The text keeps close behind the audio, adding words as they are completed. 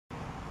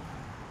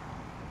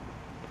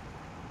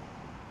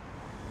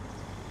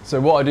So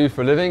what I do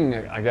for a living,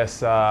 I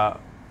guess, yeah,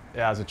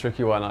 it's a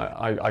tricky one.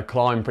 I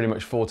climb pretty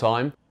much full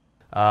time,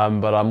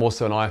 but I'm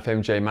also an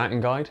IFMJ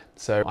mountain guide,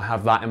 so I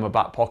have that in my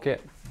back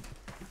pocket.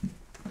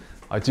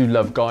 I do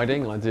love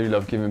guiding, and I do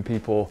love giving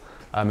people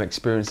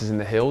experiences in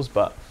the hills,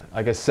 but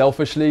I guess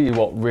selfishly,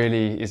 what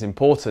really is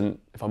important,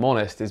 if I'm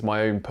honest, is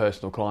my own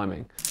personal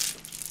climbing.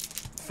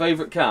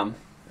 Favourite cam?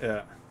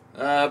 Yeah.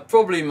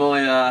 Probably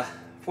my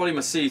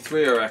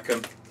C3, I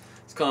reckon.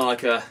 It's kind of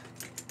like a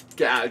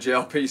get out of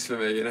jail piece for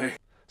me, you know.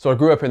 So I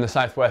grew up in the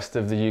southwest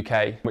of the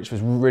UK, which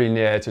was really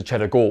near to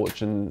Cheddar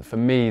Gorge, and for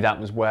me that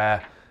was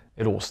where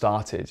it all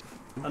started.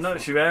 I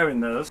noticed you're wearing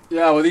those.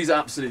 Yeah, well these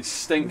absolutely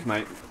stink,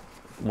 mate.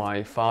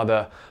 My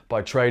father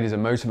by trade is a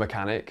motor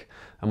mechanic,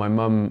 and my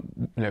mum,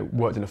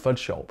 worked in a fudge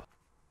shop.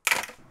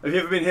 Have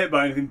you ever been hit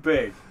by anything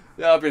big?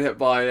 Yeah, I've been hit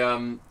by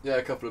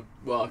a couple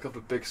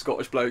of big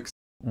Scottish blokes.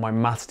 My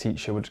maths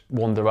teacher would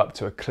wander up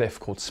to a cliff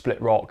called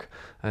Split Rock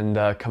and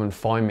come and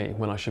find me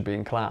when I should be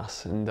in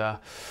class and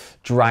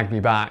drag me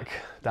back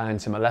down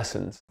to my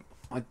lessons.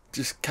 I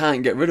just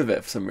can't get rid of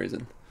it for some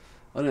reason.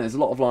 I don't know, there's a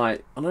lot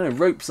of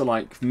ropes are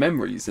like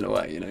memories in a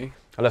way, you know.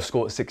 I left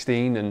school at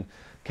 16 and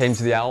came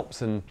to the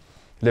Alps and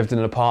lived in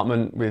an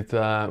apartment with, we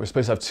were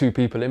supposed to have 2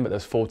 people in, but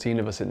there's 14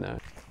 of us in there.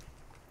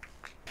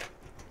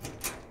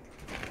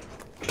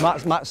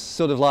 Matt's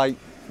sort of like,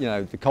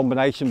 the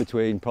combination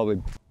between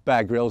probably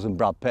Bear Grylls and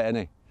Brad Pitt,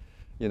 isn't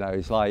he?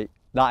 It's like,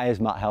 that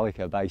is Matt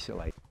Helliker,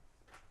 basically.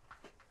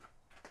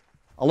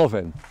 I love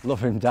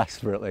him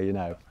desperately,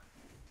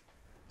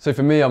 So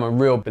for me, I'm a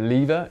real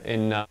believer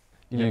in,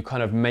 you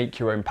kind of make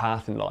your own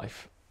path in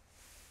life.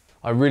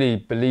 I really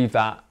believe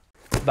that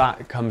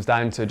comes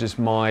down to just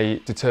my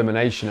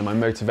determination and my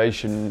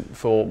motivation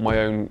for my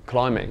own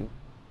climbing.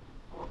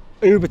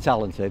 Uber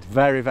talented,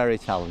 very, very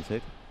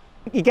talented.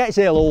 He gets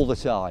ill all the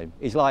time.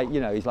 He's like,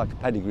 he's like a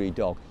pedigree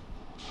dog.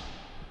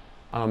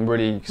 I'm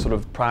really sort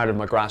of proud of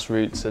my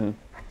grassroots and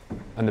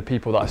the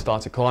people that I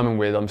started climbing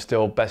with, I'm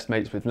still best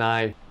mates with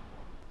now.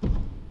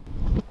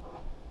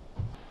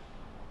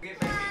 Give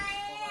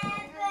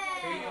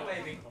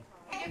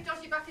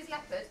Josh your back his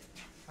leopard.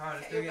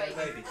 Alright, let's go get the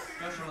baby.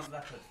 Josh wants the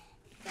leopard.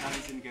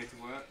 Andy's gonna go to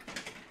work.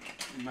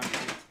 And Mum's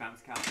going to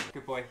bounce castle.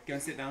 Good boy, go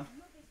and sit down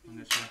on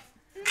this chair.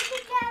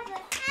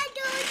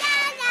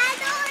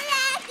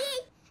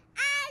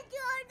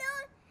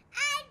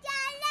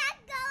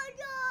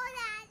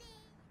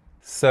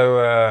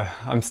 So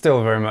I'm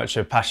still very much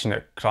a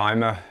passionate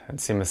climber and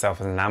see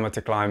myself as an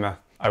amateur climber.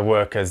 I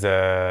work as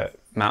a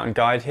mountain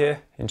guide here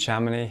in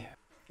Chamonix.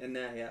 In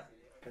there, yeah.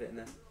 Put it in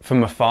there. For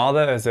my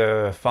father as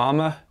a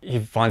farmer, he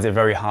finds it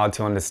very hard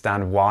to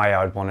understand why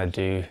I'd want to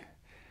do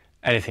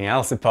anything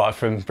else apart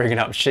from bringing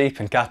up sheep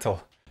and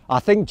cattle. I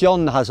think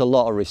John has a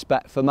lot of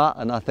respect for Matt,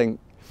 and I think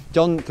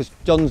because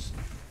John's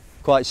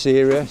quite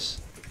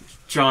serious.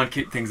 Try and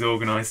keep things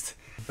organised,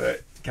 but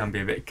it can be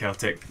a bit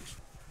chaotic.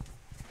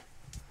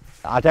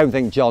 I don't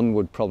think John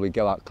would probably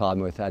go out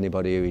climbing with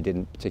anybody who he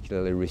didn't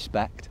particularly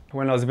respect.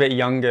 When I was a bit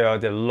younger, I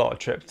did a lot of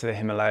trips to the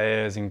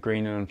Himalayas and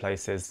Greenland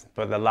places,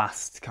 but the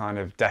last kind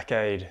of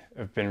decade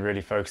I've been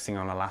really focusing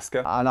on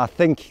Alaska. And I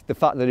think the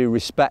fact that he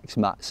respects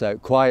Matt, so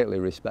quietly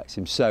respects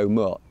him so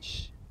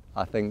much,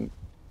 I think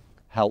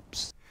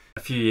helps.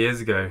 A few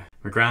years ago,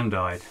 my gran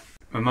died.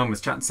 My mum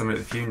was chatting to someone at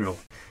the funeral,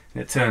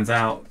 and it turns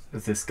out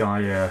there's this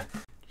guy,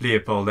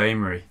 Leopold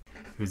Amery,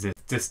 who's a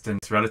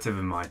distant relative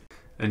of mine.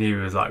 And he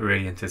was like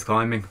really into his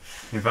climbing.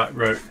 In fact,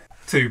 wrote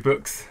 2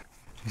 books.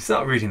 You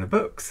start reading the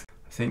books.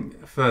 I think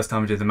the first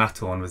time I did the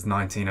Matterhorn was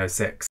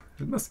 1906.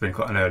 It must have been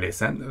quite an early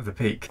ascent of the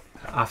peak.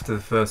 After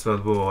the First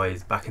World War,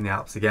 he's back in the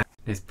Alps again.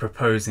 He's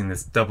proposing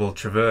this double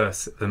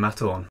traverse of the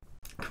Matterhorn.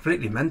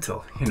 Completely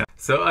mental,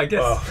 So I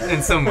guess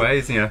in some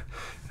ways,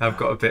 I've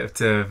got a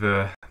bit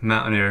of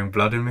mountaineering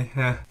blood in me,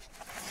 yeah.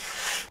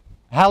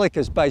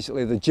 Helliker's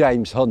basically the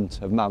James Hunt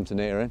of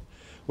mountaineering,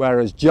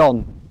 whereas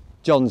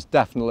John's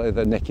definitely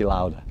the Niki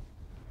Lauda.